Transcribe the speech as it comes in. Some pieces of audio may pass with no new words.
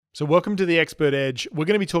So welcome to the Expert Edge. We're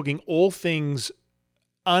going to be talking all things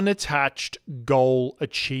unattached goal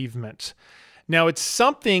achievement. Now, it's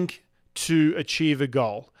something to achieve a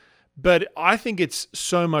goal, but I think it's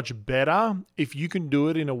so much better if you can do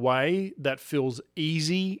it in a way that feels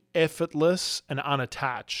easy, effortless, and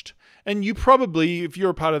unattached. And you probably, if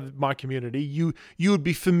you're a part of my community, you would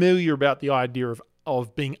be familiar about the idea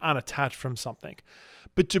of being unattached from something.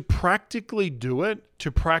 But to practically do it,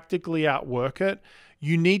 to practically outwork it,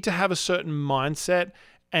 you need to have a certain mindset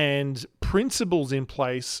and principles in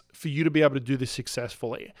place for you to be able to do this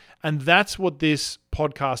successfully. And that's what this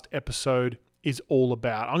podcast episode is all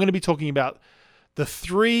about. I'm going to be talking about the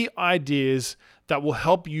 3 ideas that will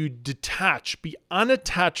help you detach, be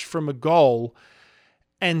unattached from a goal,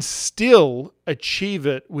 and still achieve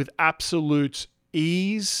it with absolute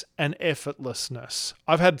ease and effortlessness.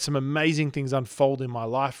 I've had some amazing things unfold in my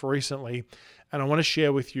life recently, and I want to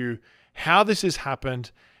share with you how this has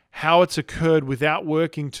happened, how it's occurred without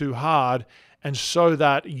working too hard, and so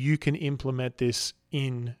that you can implement this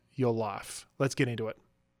in your life. Let's get into it.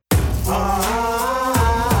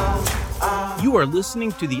 You are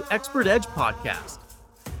listening to the Expert Edge podcast.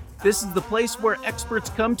 This is the place where experts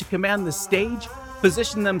come to command the stage,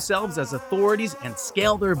 position themselves as authorities, and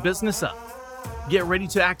scale their business up. Get ready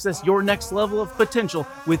to access your next level of potential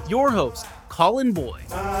with your host, Colin Boyd.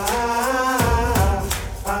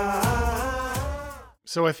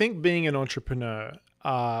 So I think being an entrepreneur,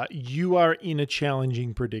 you are in a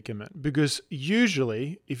challenging predicament because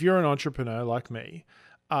usually if you're an entrepreneur like me,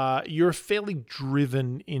 you're a fairly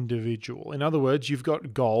driven individual. In other words, you've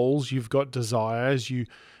got goals, you've got desires,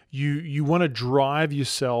 you want to drive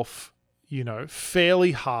yourself,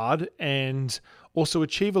 fairly hard and also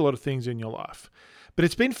achieve a lot of things in your life. But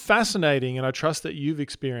it's been fascinating, and I trust that you've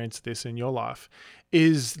experienced this in your life,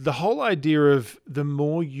 is the whole idea of the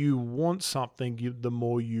more you want something, the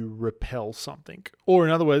more you repel something. Or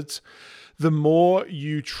in other words, the more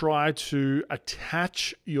you try to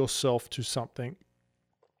attach yourself to something,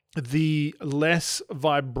 the less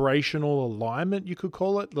vibrational alignment, you could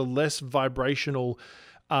call it, the less vibrational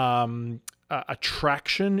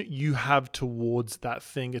attraction you have towards that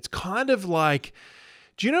thing. It's kind of like,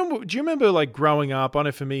 do you remember like growing up, I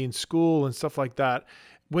know for me in school and stuff like that,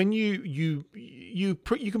 when you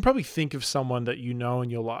can probably think of someone that you know in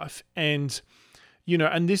your life, and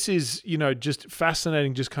and this is just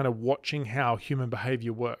fascinating, just kind of watching how human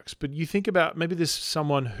behavior works. But you think about maybe there's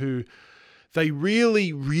someone who they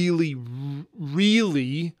really, really,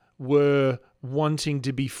 really were wanting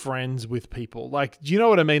to be friends with people. Like, do you know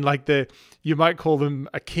what I mean? Like you might call them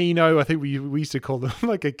a keno. I think we used to call them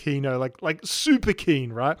like a keno, like super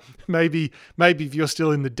keen, right? Maybe if you're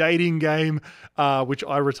still in the dating game, which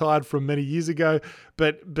I retired from many years ago,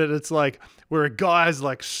 but it's like where a guy's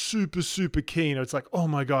like super, super keen. It's like, oh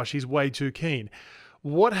my gosh, he's way too keen.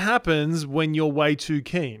 What happens when you're way too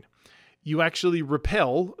keen? You actually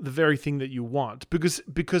repel the very thing that you want because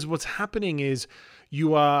what's happening is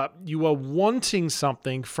you are wanting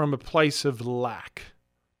something from a place of lack.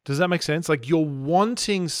 Does that make sense? Like you're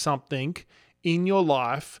wanting something in your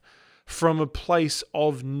life from a place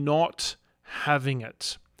of not having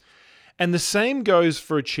it. And the same goes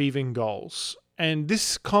for achieving goals. And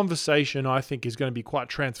this conversation, I think, is going to be quite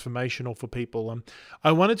transformational for people. And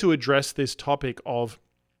I wanted to address this topic of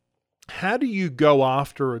how do you go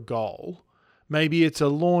after a goal? Maybe it's a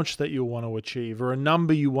launch that you want to achieve, or a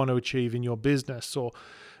number you want to achieve in your business, or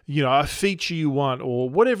a feature you want, or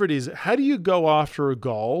whatever it is. How do you go after a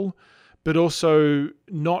goal, but also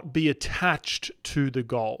not be attached to the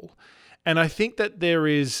goal? And I think that there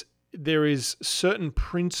is certain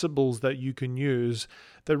principles that you can use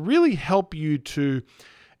that really help you to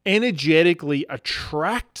energetically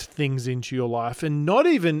attract things into your life and not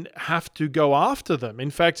even have to go after them. In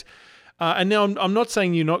fact, and now I'm not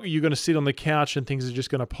saying you're going to sit on the couch and things are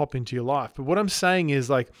just going to pop into your life. But what I'm saying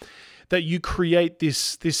is like that you create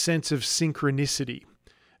this sense of synchronicity,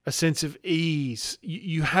 a sense of ease.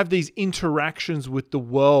 You have these interactions with the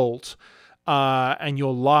world and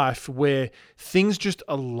your life where things just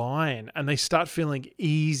align and they start feeling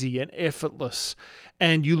easy and effortless.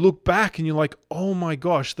 And you look back and you're like, oh my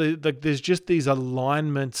gosh, there's just these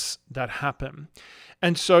alignments that happen.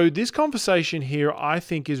 And so this conversation here, I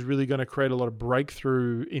think, is really going to create a lot of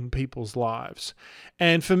breakthrough in people's lives.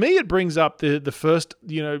 And for me, it brings up the first,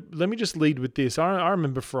 let me just lead with this. I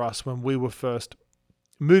remember for us when we were first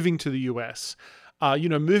moving to the US,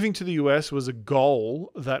 moving to the US was a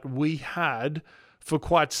goal that we had for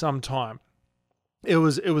quite some time. It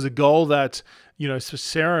was a goal that,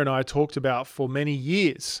 Sarah and I talked about for many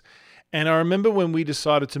years. And I remember when we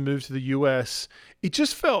decided to move to the US, it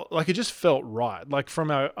just felt right. Like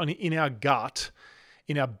in our gut,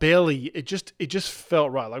 in our belly, it just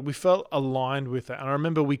felt right. Like we felt aligned with it. And I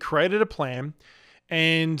remember we created a plan,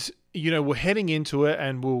 and we're heading into it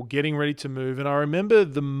and we're getting ready to move. And I remember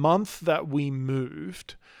the month that we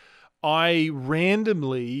moved, I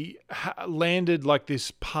randomly landed like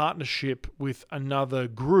this partnership with another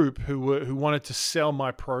group who wanted to sell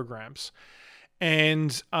my programs.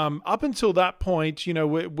 And up until that point,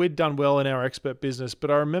 we'd done well in our expert business. But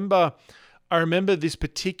I remember this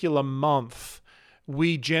particular month,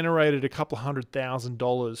 we generated a couple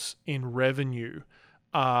 $100,000 in revenue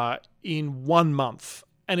in 1 month.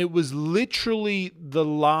 And it was literally the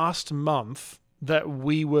last month that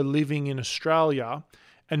we were living in Australia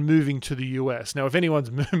and moving to the US. Now, if anyone's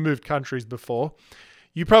moved countries before,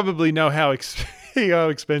 you probably know how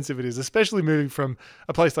expensive it is, especially moving from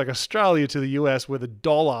a place like Australia to the US, where the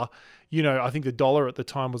dollar, I think the dollar at the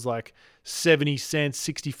time was like 70 cents,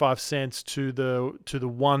 65 cents to the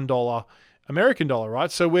 $1 American dollar,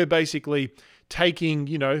 right? So we're basically taking,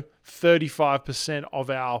 35% of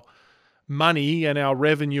our money and our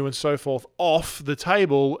revenue and so forth off the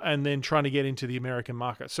table, and then trying to get into the American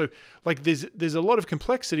market. So like there's a lot of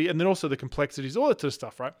complexity, and then also the complexities, all that sort of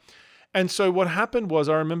stuff, right? And so what happened was,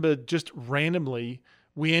 I remember just randomly,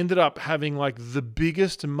 we ended up having like the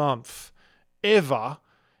biggest month ever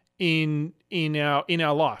in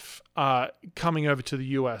our life coming over to the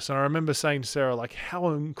US. And I remember saying to Sarah, like, how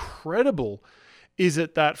incredible is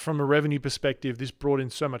it that from a revenue perspective, this brought in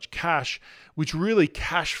so much cash, which really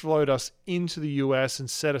cash flowed us into the US and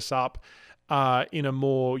set us up in a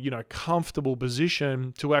more, comfortable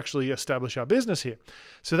position to actually establish our business here.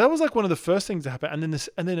 So that was like one of the first things that happened.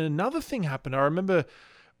 And then another thing happened. I remember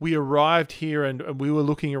we arrived here and we were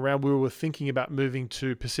looking around. We were thinking about moving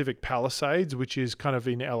to Pacific Palisades, which is kind of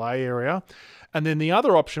in LA area. And then the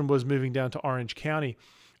other option was moving down to Orange County.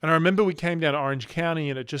 And I remember we came down to Orange County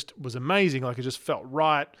and it just was amazing. Like it just felt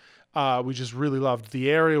right. We just really loved the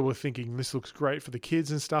area. We're thinking this looks great for the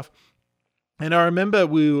kids and stuff. And I remember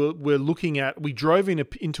we drove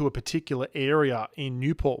into a particular area in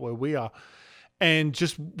Newport where we are. And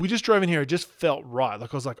we just drove in here. It just felt right.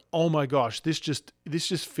 Like I was like, oh my gosh, this just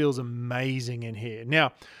feels amazing in here.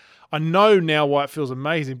 Now, I know now why it feels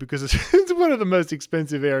amazing, because it's one of the most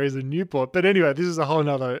expensive areas in Newport. But anyway, this is a whole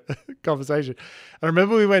nother conversation. I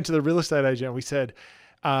remember we went to the real estate agent and we said,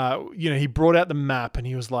 he brought out the map and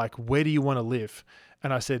he was like, where do you want to live?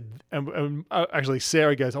 And I said, actually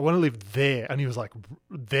Sarah goes, I want to live there. And he was like,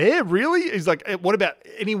 there? Really? He's like, what about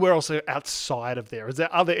anywhere else outside of there? Is there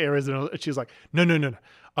other areas? And she was like, no.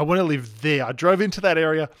 I want to live there. I drove into that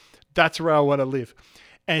area. That's where I want to live.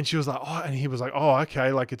 And she was like, oh, and he was like, oh,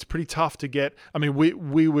 okay. Like it's pretty tough to get, I mean,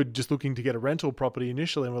 we were just looking to get a rental property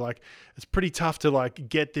initially. And we're like, it's pretty tough to like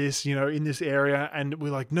get this, in this area. And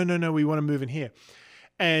we're like, no, we want to move in here.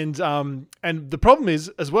 And the problem is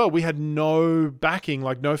as well, we had no backing,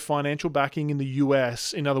 like no financial backing in the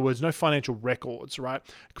US. In other words, no financial records, right?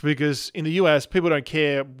 Because in the US, people don't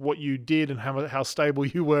care what you did and how stable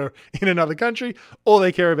you were in another country. All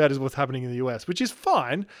they care about is what's happening in the US, which is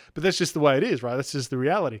fine, but that's just the way it is, right? That's just the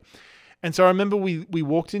reality. And so I remember we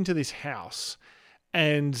walked into this house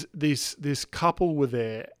and this couple were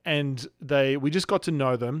there, and we just got to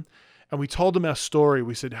know them. And we told them our story.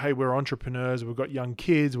 We said, hey, we're entrepreneurs. We've got young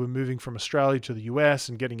kids. We're moving from Australia to the US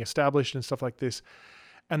and getting established and stuff like this.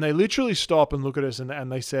 And they literally stop and look at us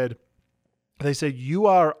and they said, you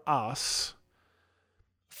are us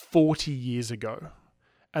 40 years ago.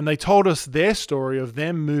 And they told us their story of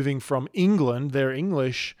them moving from England, their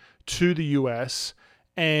English, to the US.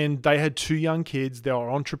 And they had 2 young kids. They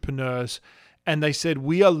were entrepreneurs. And they said,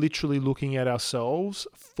 we are literally looking at ourselves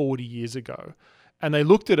 40 years ago. And they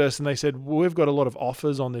looked at us and they said, we've got a lot of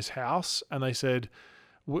offers on this house. And they said,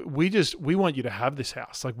 we want you to have this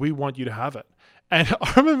house. Like, we want you to have it. And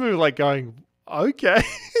I remember like going, okay,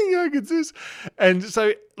 it's this. And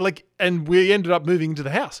so and we ended up moving into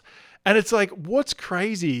the house. And it's like, what's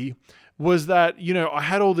crazy was that, I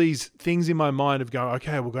had all these things in my mind of going,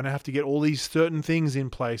 okay, we're going to have to get all these certain things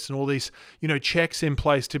in place and all these, checks in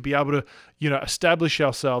place to be able to, establish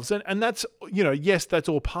ourselves. And that's, yes, that's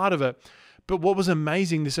all part of it. But what was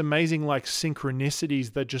amazing, this amazing like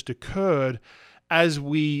synchronicities that just occurred as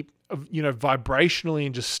we, vibrationally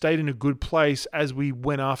and just stayed in a good place as we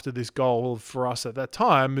went after this goal for us at that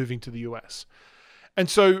time, moving to the US. And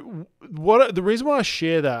so the reason why I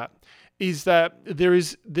share that is that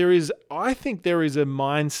I think there is a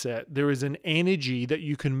mindset, there is an energy that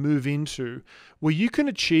you can move into where you can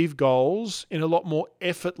achieve goals in a lot more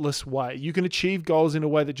effortless way. You can achieve goals in a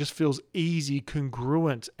way that just feels easy,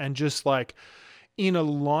 congruent, and just like in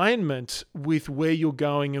alignment with where you're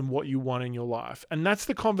going and what you want in your life. And that's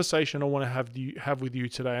the conversation I want to have with you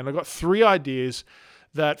today. And I've got 3 ideas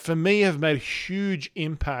that for me have made a huge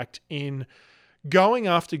impact in going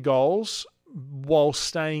after goals while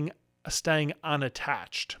staying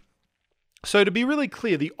unattached. So to be really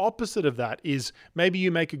clear, the opposite of that is maybe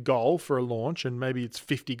you make a goal for a launch and maybe it's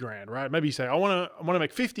 50 grand, right? Maybe you say, I want to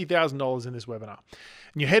make $50,000 in this webinar.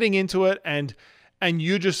 And you're heading into it and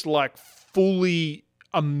you're just like fully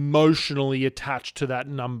emotionally attached to that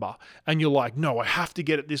number. And you're like, no, I have to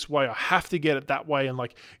get it this way. I have to get it that way. And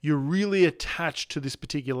like, you're really attached to this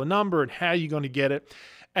particular number and how you're going to get it.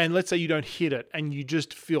 And let's say you don't hit it and you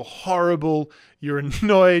just feel horrible. You're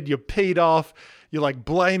annoyed. You're peed off. You're like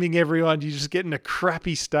blaming everyone. You just get in a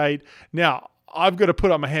crappy state. Now, I've got to put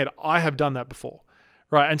up my hand. I have done that before,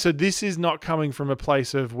 right? And so this is not coming from a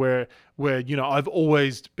place of where I've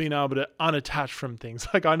always been able to unattach from things.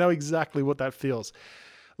 Like I know exactly what that feels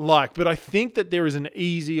like, but I think that there is an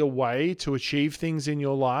easier way to achieve things in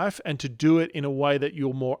your life and to do it in a way that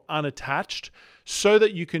you're more unattached so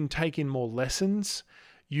that you can take in more lessons,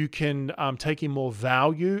 you can take in more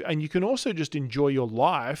value, and you can also just enjoy your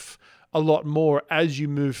life a lot more as you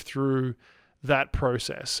move through that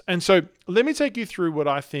process. And so let me take you through what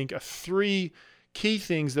I think are 3 key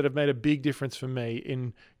things that have made a big difference for me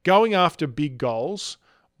in going after big goals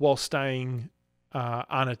while staying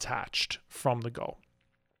unattached from the goal.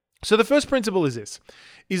 So the first principle is this,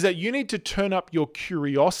 is that you need to turn up your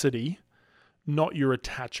curiosity, not your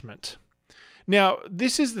attachment. Now,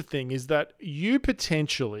 this is the thing, is that you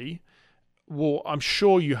potentially, well, I'm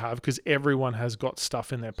sure you have, because everyone has got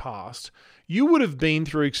stuff in their past. You would have been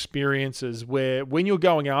through experiences where when you're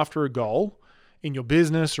going after a goal in your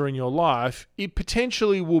business or in your life, it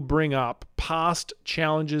potentially will bring up past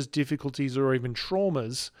challenges, difficulties, or even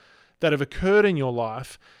traumas that have occurred in your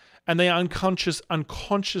life, and they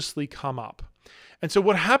unconsciously come up. And so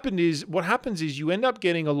what happens is you end up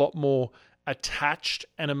getting a lot more attached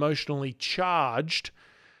and emotionally charged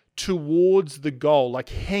towards the goal, like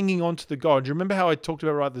hanging on to the goal. Do you remember how I talked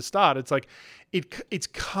about right at the start? It's like it's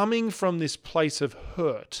coming from this place of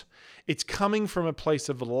hurt. It's coming from a place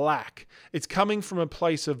of lack. It's coming from a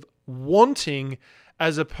place of wanting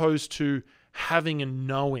as opposed to having and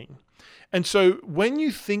knowing. And so when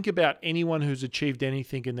you think about anyone who's achieved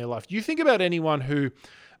anything in their life, you think about anyone who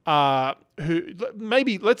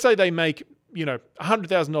maybe, let's say they make,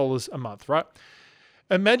 $100,000 a month, right?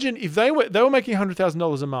 Imagine if they were making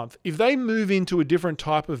 $100,000 a month. If they move into a different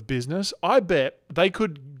type of business, I bet they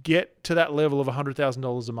could get to that level of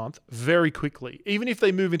 $100,000 a month very quickly, even if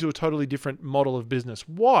they move into a totally different model of business.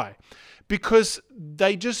 Why? Because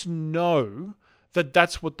they just know that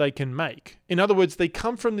that's what they can make. In other words, they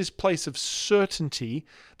come from this place of certainty.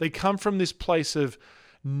 They come from this place of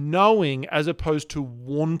knowing as opposed to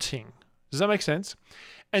wanting. Does that make sense?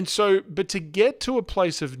 And so, but to get to a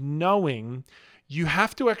place of knowing, you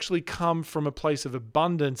have to actually come from a place of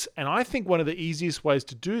abundance. And I think one of the easiest ways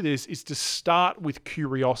to do this is to start with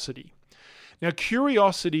curiosity. Now,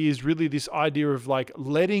 curiosity is really this idea of like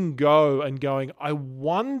letting go and going, I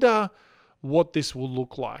wonder what this will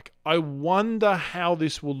look like. I wonder how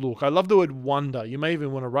this will look. I love the word wonder. You may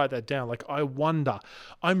even want to write that down. Like, I wonder.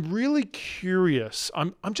 I'm really curious.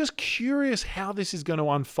 I'm just curious how this is going to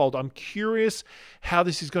unfold. I'm curious how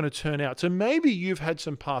this is going to turn out. So maybe you've had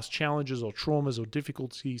some past challenges or traumas or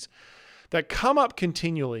difficulties that come up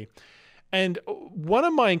continually. And one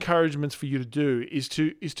of my encouragements for you to do is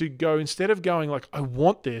to go, instead of going like, I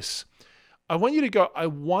want this, I want you to go, I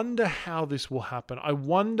wonder how this will happen. I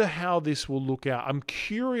wonder how this will look out. I'm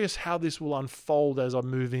curious how this will unfold as I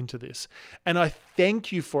move into this. And I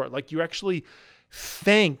thank you for it. Like you actually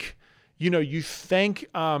thank,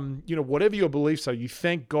 whatever your beliefs are, you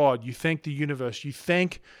thank God, you thank the universe, you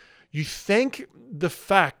thank the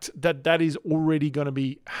fact that that is already going to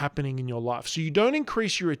be happening in your life. So you don't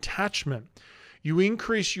increase your attachment. You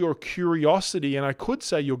increase your curiosity, and I could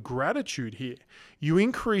say your gratitude here. You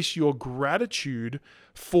increase your gratitude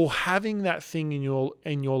for having that thing in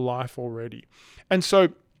your life already. And so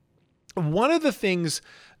one of the things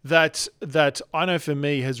that I know for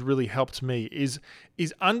me has really helped me is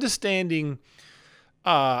understanding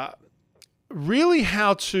really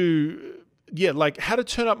how to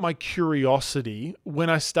turn up my curiosity when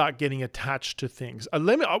I start getting attached to things.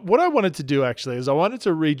 What I wanted to do actually is I wanted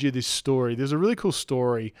to read you this story. There's a really cool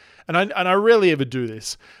story, and I rarely ever do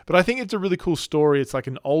this, but I think it's a really cool story. It's like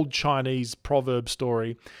an old Chinese proverb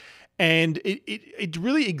story, and it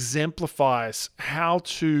really exemplifies how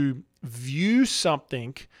to view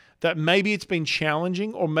something that maybe it's been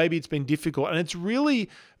challenging or maybe it's been difficult. And it's really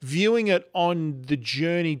viewing it on the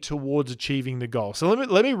journey towards achieving the goal. So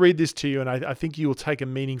let me read this to you, and I think you will take a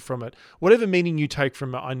meaning from it. Whatever meaning you take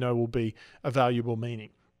from it, I know will be a valuable meaning.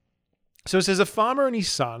 So it says, a farmer and his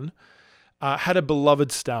son had a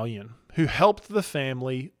beloved stallion who helped the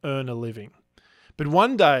family earn a living. But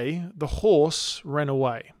one day, the horse ran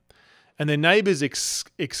away, and their neighbors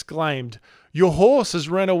exclaimed, "Your horse has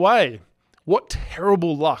run away. What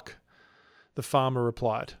terrible luck." The farmer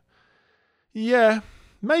replied, "Yeah,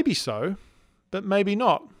 maybe so, but maybe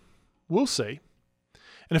not. We'll see."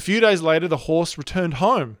 And a few days later, the horse returned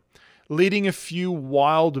home, leading a few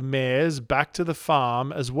wild mares back to the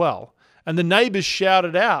farm as well. And the neighbors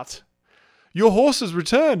shouted out, "Your horse has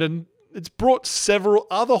returned, and it's brought several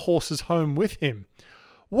other horses home with him.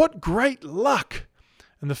 What great luck!"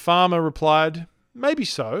 And the farmer replied, "Maybe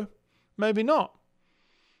so, maybe not.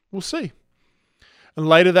 We'll see." And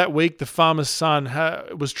later that week, the farmer's son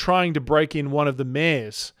was trying to break in one of the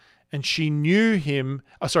mares, and she threw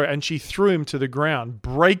him to the ground,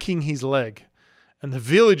 breaking his leg. And the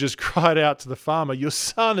villagers cried out to the farmer, "Your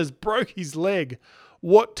son has broke his leg.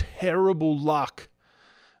 What terrible luck!"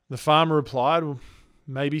 The farmer replied, "Well,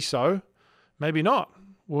 maybe so, maybe not.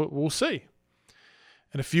 We'll see."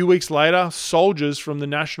 And a few weeks later, soldiers from the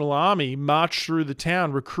National Army marched through the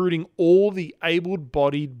town, recruiting all the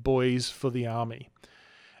able-bodied boys for the army.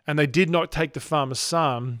 And they did not take the farmer's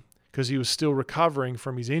son because he was still recovering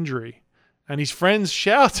from his injury. And his friends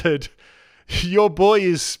shouted, "Your boy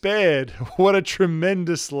is spared. What a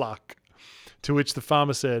tremendous luck." To which the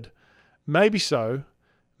farmer said, "Maybe so,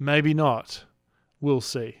 maybe not. We'll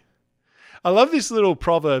see." I love this little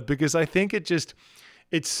proverb because I think it's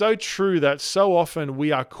so true that so often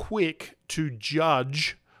we are quick to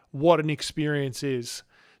judge what an experience is.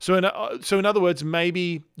 So in other words,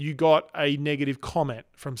 maybe you got a negative comment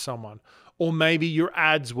from someone, or maybe your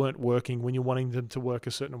ads weren't working when you're wanting them to work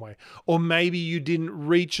a certain way, or maybe you didn't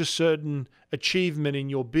reach a certain achievement in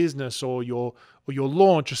your business or your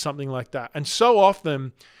launch or something like that. And so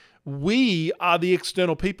often we are the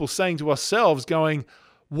external people saying to ourselves, going,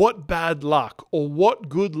 "What bad luck," or "What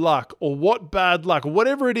good luck," or "What bad luck," or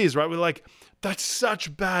whatever it is, right? We're like, "That's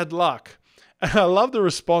such bad luck." And I love the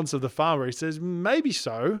response of the farmer. He says, "Maybe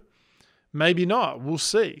so, maybe not. We'll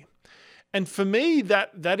see." And for me,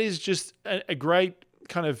 that is just a great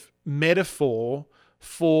kind of metaphor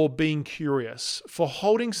for being curious, for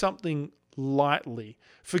holding something lightly,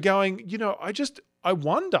 for going, I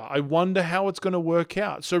wonder how it's going to work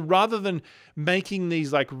out. So rather than making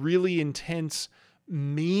these like really intense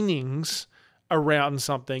meanings around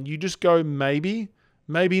something, you just go, maybe,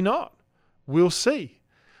 maybe not. We'll see.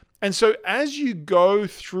 And so as you go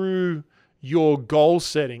through your goal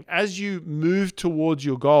setting, as you move towards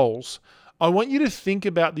your goals, I want you to think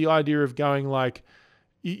about the idea of going like,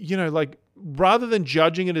 rather than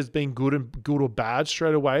judging it as being good or bad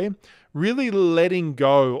straight away, really letting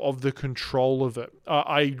go of the control of it.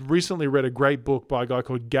 I recently read a great book by a guy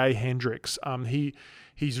called Gay Hendricks.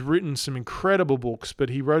 He's written some incredible books, but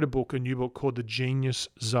he wrote a new book called The Genius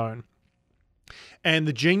Zone. And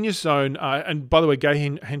The Genius Zone, and by the way,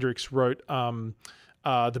 Gay Hendricks wrote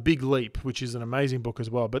The Big Leap, which is an amazing book as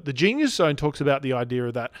well. But The Genius Zone talks about the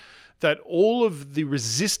idea that all of the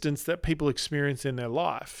resistance that people experience in their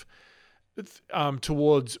life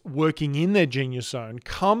towards working in their genius zone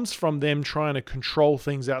comes from them trying to control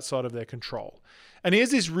things outside of their control. And he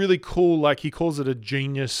has this really cool, like he calls it a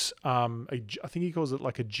genius, I think he calls it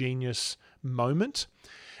like a genius moment.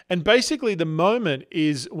 And basically the moment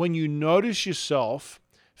is when you notice yourself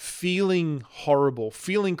feeling horrible,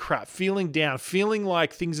 feeling crap, feeling down, feeling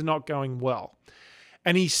like things are not going well.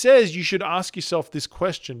 And he says you should ask yourself this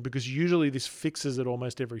question because usually this fixes it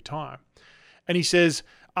almost every time. And he says,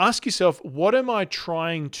 ask yourself, what am I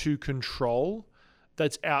trying to control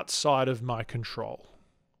that's outside of my control?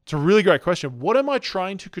 It's a really great question. What am I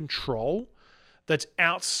trying to control that's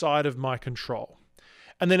outside of my control?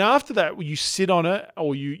 And then after that, you sit on it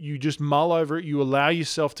or you just mull over it. You allow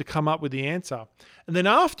yourself to come up with the answer. And then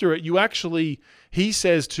after it, you actually, he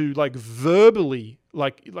says to like verbally,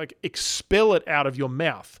 like expel it out of your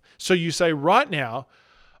mouth. So you say, right now,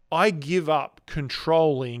 I give up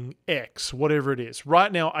controlling X, whatever it is.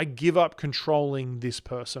 Right now, I give up controlling this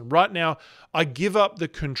person. Right now, I give up the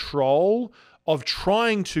control of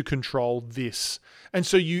trying to control this. And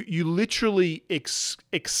so you literally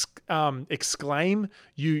exclaim,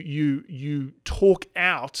 you talk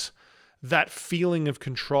out that feeling of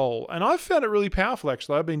control. And I've found it really powerful,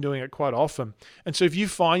 actually. I've been doing it quite often. And so if you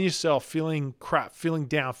find yourself feeling crap, feeling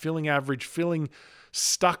down, feeling average, feeling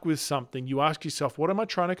stuck with something, you ask yourself, what am I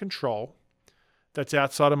trying to control that's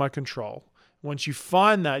outside of my control? once you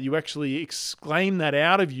find that, you actually exclaim that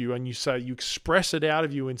out of you and you express it out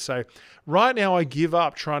of you and say, right now I give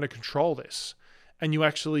up trying to control this. And you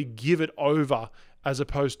actually give it over as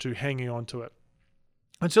opposed to hanging on to it.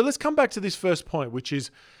 And so let's come back to this first point, which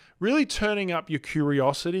is really turning up your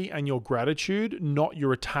curiosity and your gratitude, not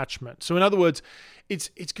your attachment. So in other words,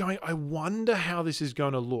 it's going, I wonder how this is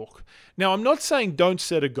going to look. Now, I'm not saying don't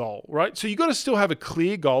set a goal, right? So you got to still have a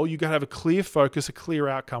clear goal. You got to have a clear focus, a clear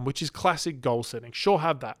outcome, which is classic goal setting. Sure,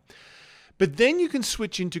 have that. But then you can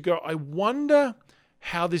switch into go, I wonder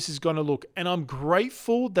how this is going to look. And I'm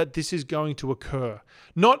grateful that this is going to occur.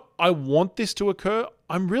 Not I want this to occur.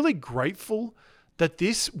 I'm really grateful that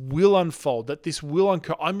this will unfold, that this will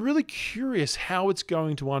occur. I'm really curious how it's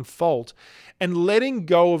going to unfold, and letting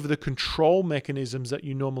go of the control mechanisms that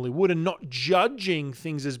you normally would, and not judging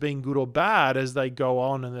things as being good or bad as they go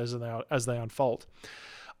on and as they unfold.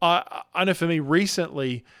 I know for me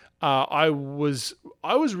recently, I was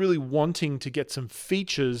really wanting to get some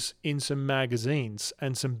features in some magazines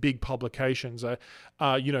and some big publications.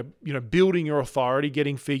 Building your authority,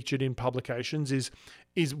 getting featured in publications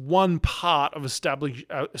is one part of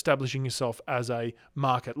establishing yourself as a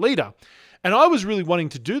market leader. And I was really wanting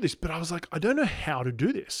to do this, but I was like, I don't know how to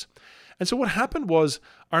do this. And so what happened was,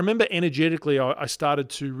 I remember energetically, I started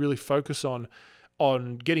to really focus on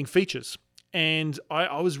getting features. And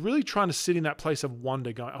I was really trying to sit in that place of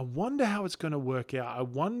wonder, going, I wonder how it's going to work out. I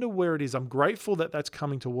wonder where it is. I'm grateful that that's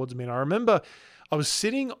coming towards me. And I remember I was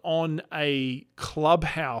sitting on a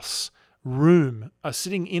clubhouse room,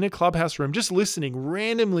 sitting in a clubhouse room, just listening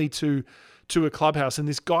randomly to a clubhouse. And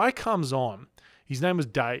this guy comes on. His name was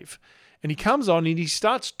Dave. And he comes on and he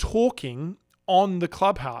starts talking on the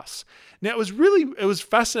clubhouse. Now, it was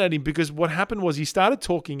fascinating because what happened was he started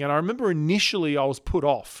talking, and I remember initially I was put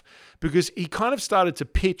off because he kind of started to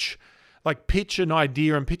pitch an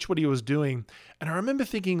idea and pitch what he was doing. And I remember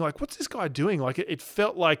thinking, like, what's this guy doing? Like, it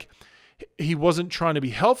felt like he wasn't trying to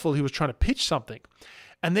be helpful. He was trying to pitch something.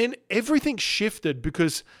 And then everything shifted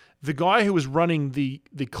because the guy who was running the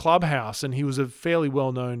clubhouse, and he was a fairly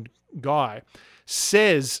well-known guy,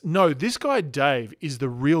 says, no, this guy Dave is the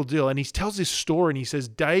real deal. And he tells this story and he says,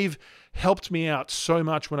 Dave helped me out so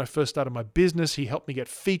much when I first started my business. He helped me get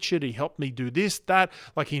featured. He helped me do this, that.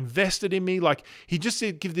 Like, he invested in me. Like, he just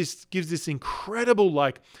gives this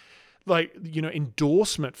incredible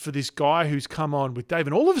endorsement for this guy who's come on with Dave.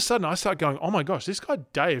 And all of a sudden I start going, oh my gosh, this guy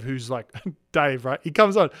Dave, who's like Dave, right? He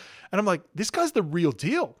comes on and I'm like, this guy's the real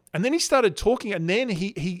deal. And then he started talking, and then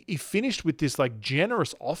he finished with this like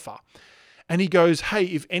generous offer. And he goes, hey,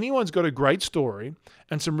 if anyone's got a great story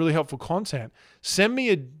and some really helpful content, send me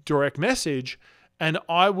a direct message and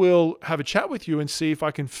I will have a chat with you and see if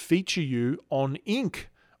I can feature you on Inc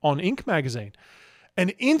magazine.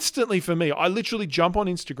 And instantly for me, I literally jump on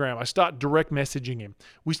Instagram. I start direct messaging him.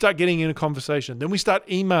 We start getting in a conversation. Then we start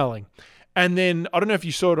emailing. And then, I don't know if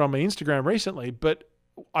you saw it on my Instagram recently, but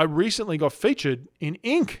I recently got featured in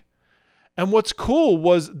Inc. And what's cool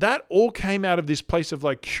was that all came out of this place of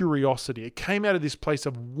like curiosity. It came out of this place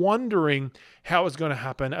of wondering how it's going to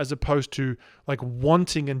happen, as opposed to like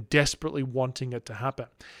wanting and desperately wanting it to happen.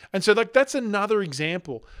 And so like that's another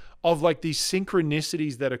example of like these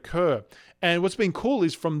synchronicities that occur. And what's been cool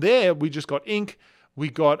is from there, we just got Inc. We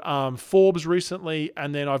got Forbes recently,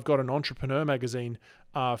 and then I've got an Entrepreneur magazine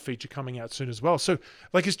feature coming out soon as well. So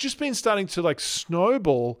like it's just been starting to like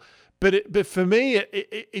snowball. But for me,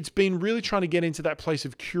 it's been really trying to get into that place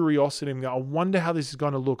of curiosity and go, I wonder how this is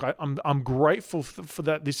going to look. I'm grateful for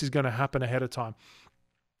that this is going to happen ahead of time.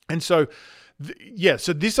 And so,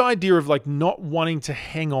 so this idea of like not wanting to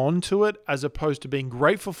hang on to it as opposed to being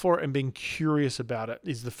grateful for it and being curious about it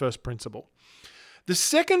is the first principle. The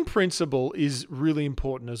second principle is really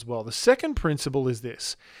important as well. The second principle is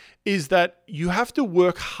this, is that you have to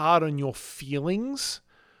work hard on your feelings,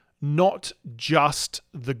 not just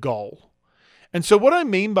the goal. And so what I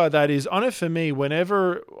mean by that is, I know for me,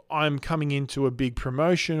 whenever I'm coming into a big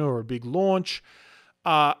promotion or a big launch,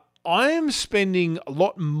 I am spending a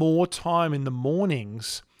lot more time in the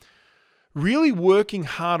mornings really working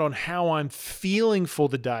hard on how I'm feeling for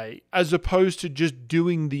the day, as opposed to just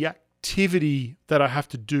doing the activity that I have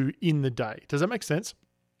to do in the day. Does that make sense?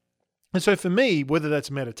 And so for me, whether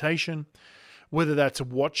that's meditation, whether that's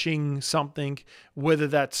watching something, whether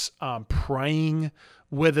that's praying,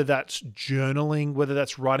 whether that's journaling, whether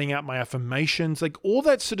that's writing out my affirmations, like all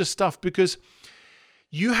that sort of stuff, because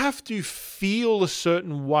you have to feel a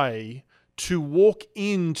certain way to walk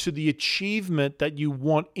into the achievement that you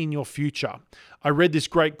want in your future. I read this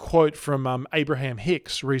great quote from Abraham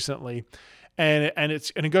Hicks recently, And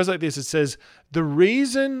it goes like this. It says, the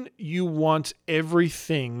reason you want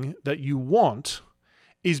everything that you want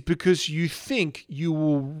is because you think you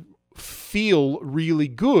will feel really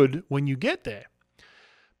good when you get there.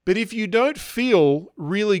 But if you don't feel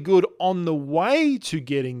really good on the way to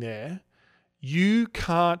getting there, you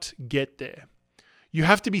can't get there. You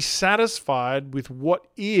have to be satisfied with what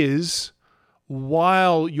is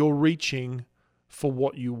while you're reaching for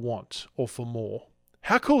what you want or for more.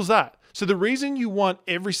 How cool is that? So the reason you want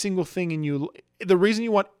every single thing in your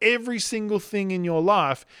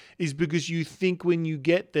life is because you think when you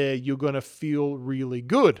get there, you're going to feel really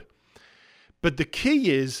good. But the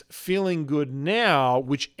key is feeling good now,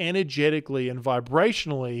 which energetically and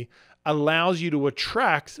vibrationally allows you to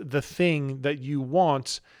attract the thing that you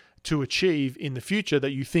want to achieve in the future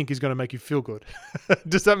that you think is going to make you feel good.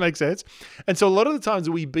 Does that make sense? And so a lot of the times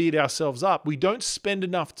we beat ourselves up. We don't spend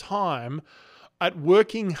enough time at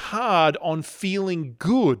working hard on feeling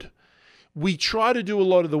good. We try to do a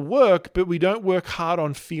lot of the work, but we don't work hard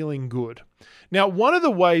on feeling good. Now, one of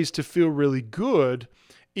the ways to feel really good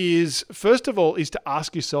is, first of all, is to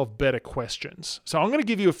ask yourself better questions. So I'm going to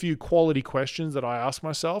give you a few quality questions that I ask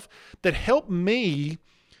myself that help me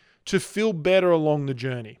to feel better along the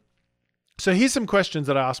journey. So here's some questions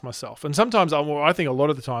that I ask myself. And sometimes, I think a lot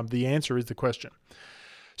of the time, the answer is the question.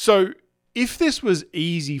 So if this was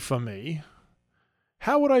easy for me,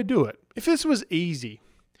 how would I do it? If this was easy,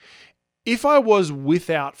 if I was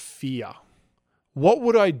without fear, what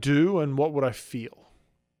would I do and what would I feel?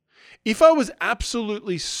 If I was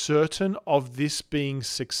absolutely certain of this being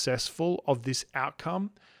successful, of this outcome,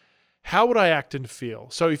 how would I act and feel?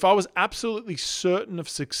 So if I was absolutely certain of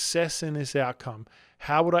success in this outcome,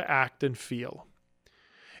 how would I act and feel?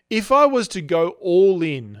 If I was to go all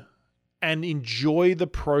in and enjoy the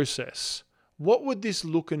process, what would this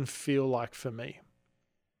look and feel like for me?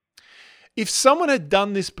 If someone had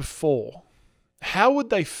done this before, how would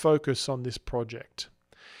they focus on this project?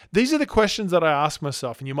 These are the questions that I ask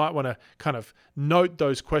myself, and you might want to kind of note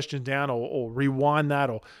those questions down or rewind that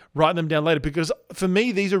or write them down later, because for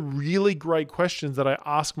me, these are really great questions that I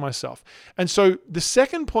ask myself. And so the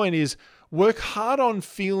second point is work hard on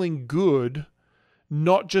feeling good,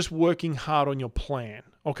 not just working hard on your plan,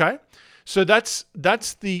 okay? So that's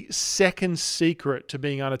the second secret to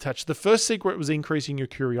being unattached. The first secret was increasing your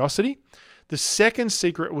curiosity. The second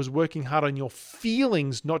secret was working hard on your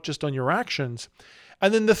feelings, not just on your actions.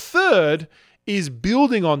 And then the third is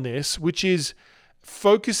building on this, which is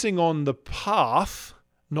focusing on the path,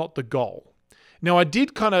 not the goal. Now, I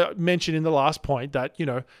did kind of mention in the last point that,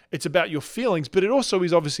 it's about your feelings, but it also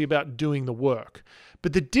is obviously about doing the work.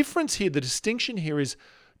 But the difference here, the distinction here is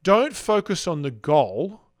don't focus on the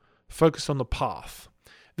goal, focus on the path.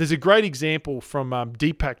 There's a great example from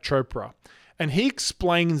Deepak Chopra, and he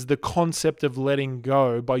explains the concept of letting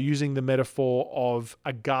go by using the metaphor of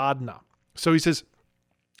a gardener. So he says,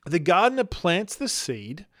 the gardener plants the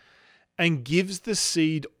seed and gives the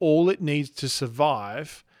seed all it needs to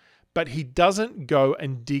survive, but he doesn't go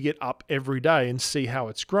and dig it up every day and see how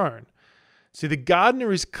it's grown. See, the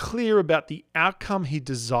gardener is clear about the outcome he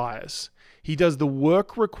desires. He does the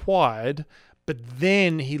work required, but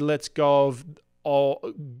then he lets go or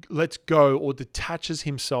detaches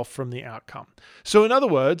himself from the outcome. So in other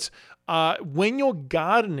words, when you're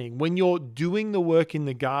gardening, when you're doing the work in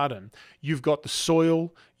the garden, you've got the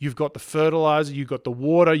soil, you've got the fertilizer, you've got the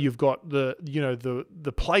water, you've got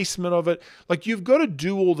the placement of it. Like, you've got to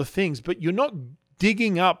do all the things, but you're not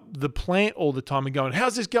digging up the plant all the time and going,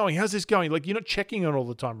 how's this going? How's this going? Like, you're not checking it all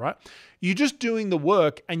the time, right? You're just doing the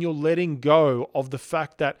work and you're letting go of the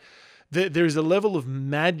fact that there is a level of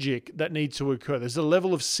magic that needs to occur. There's a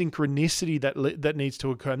level of synchronicity that needs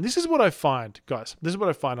to occur. And this is what I find, guys. This is what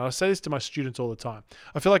I find. And I say this to my students all the time.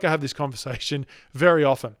 I feel like I have this conversation very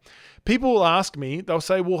often. People will ask me, they'll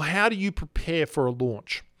say, well, how do you prepare for a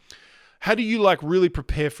launch? How do you really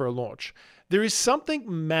prepare for a launch? There is something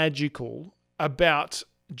magical about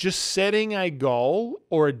just setting a goal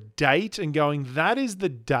or a date and going, that is the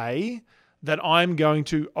day that I'm going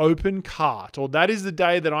to open cart, or that is the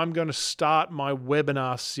day that I'm going to start my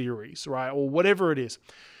webinar series, right? Or whatever it is.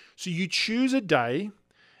 So you choose a day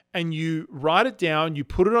and you write it down, you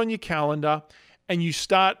put it on your calendar, and you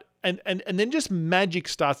start, and then just magic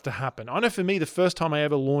starts to happen. I know for me, the first time I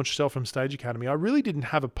ever launched Sell From Stage Academy, I really didn't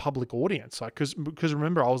have a public audience, because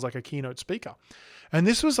remember, I was like a keynote speaker. And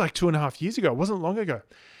this was like 2.5 years ago. It wasn't long ago.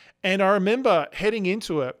 And I remember heading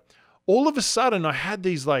into it, all of a sudden I had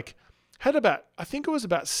these I think it was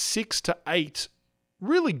about 6 to 8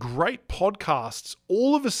 really great podcasts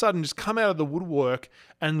all of a sudden just come out of the woodwork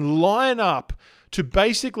and line up to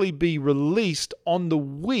basically be released on the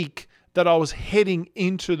week that I was heading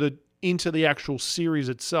into the actual series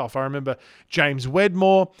itself. I remember James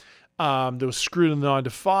Wedmore. There was Screwed in the 9 to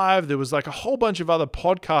 5. There was like a whole bunch of other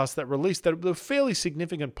podcasts that released that were fairly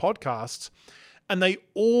significant podcasts. And they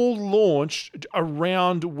all launched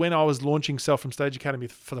around when I was launching Sell from Stage Academy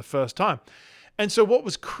for the first time. And so what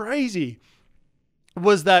was crazy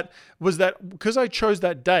was that because I chose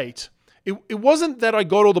that date, it wasn't that I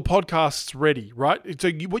got all the podcasts ready, right? So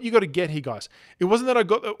what you got to get here, guys, it wasn't that I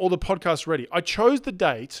got all the podcasts ready. I chose the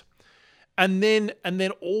date, and then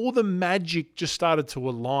all the magic just started to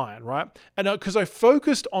align, right? And because I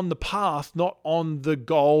focused on the path, not on the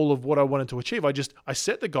goal of what I wanted to achieve. I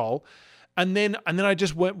set the goal. And then I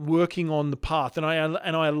just went working on the path, and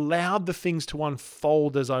I allowed the things to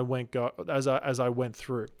unfold as I went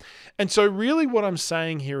through. And so really what I'm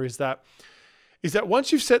saying here is that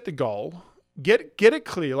once you've set the goal, get it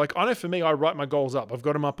clear. Like, I know for me, I write my goals up. I've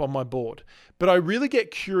got them up on my board. But I really get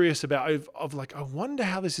curious about I wonder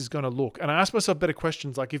how this is going to look. And I ask myself better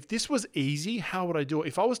questions like, if this was easy, how would I do it?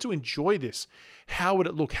 If I was to enjoy this, how would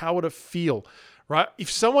it look? How would it feel? Right?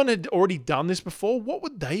 If someone had already done this before, what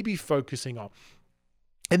would they be focusing on?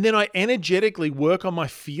 And then I energetically work on my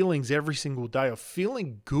feelings every single day of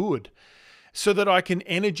feeling good so that I can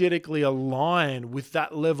energetically align with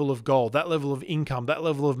that level of goal, that level of income, that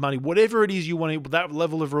level of money, whatever it is you want, that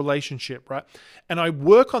level of relationship, right? And I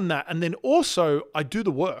work on that. And then also I do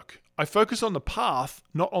the work. I focus on the path,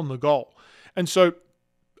 not on the goal. And so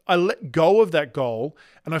I let go of that goal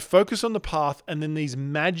and I focus on the path, and then these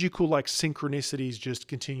magical like synchronicities just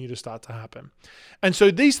continue to start to happen. And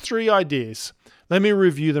so these 3 ideas, let me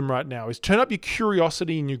review them right now, is turn up your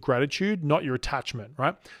curiosity and your gratitude, not your attachment,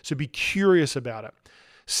 right? So be curious about it.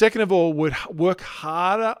 Second of all, work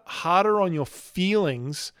harder on your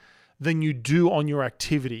feelings than you do on your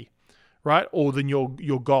activity, right? Or than your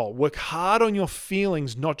goal. Work hard on your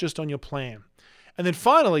feelings, not just on your plan. And then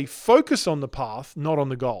finally, focus on the path, not on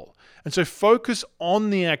the goal. And so focus on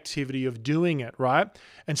the activity of doing it, right?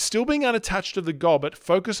 And still being unattached to the goal, but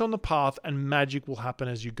focus on the path, and magic will happen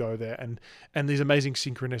as you go there, and these amazing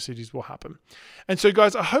synchronicities will happen. And so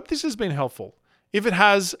guys, I hope this has been helpful. If it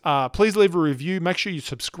has, please leave a review. Make sure you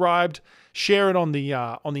subscribed, share it on the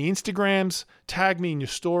Instagrams, tag me in your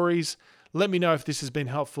stories. Let me know if this has been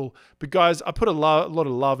helpful. But guys, I put a lot of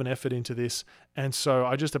love and effort into this. And so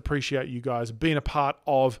I just appreciate you guys being a part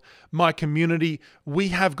of my community. We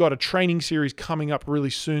have got a training series coming up really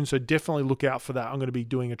soon. So definitely look out for that. I'm going to be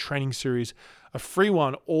doing a training series, a free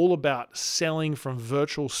one, all about selling from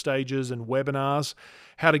virtual stages and webinars,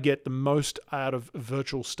 how to get the most out of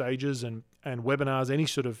virtual stages and webinars, any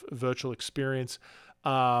sort of virtual experience.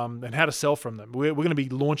 And how to sell from them. We're going to be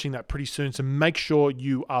launching that pretty soon, so make sure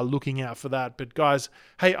you are looking out for that. But guys,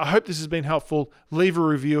 hey, I hope this has been helpful. Leave a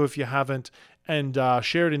review if you haven't, and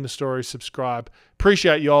share it in the stories, subscribe.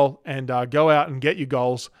 Appreciate y'all, and go out and get your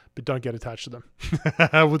goals, but don't get attached to them.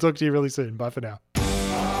 We'll talk to you really soon. Bye for now.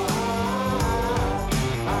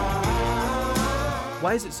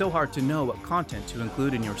 Why is it so hard to know what content to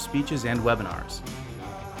include in your speeches and webinars?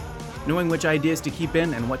 Knowing which ideas to keep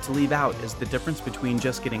in and what to leave out is the difference between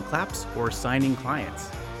just getting claps or signing clients.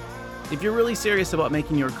 If you're really serious about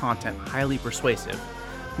making your content highly persuasive,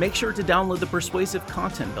 make sure to download the Persuasive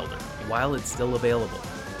Content Builder while it's still available.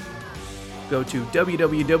 Go to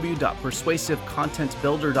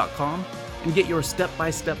www.persuasivecontentbuilder.com and get your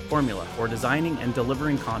step-by-step formula for designing and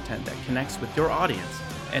delivering content that connects with your audience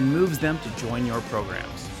and moves them to join your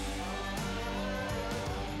programs.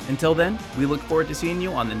 Until then, we look forward to seeing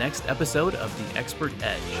you on the next episode of The Expert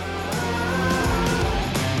Edge.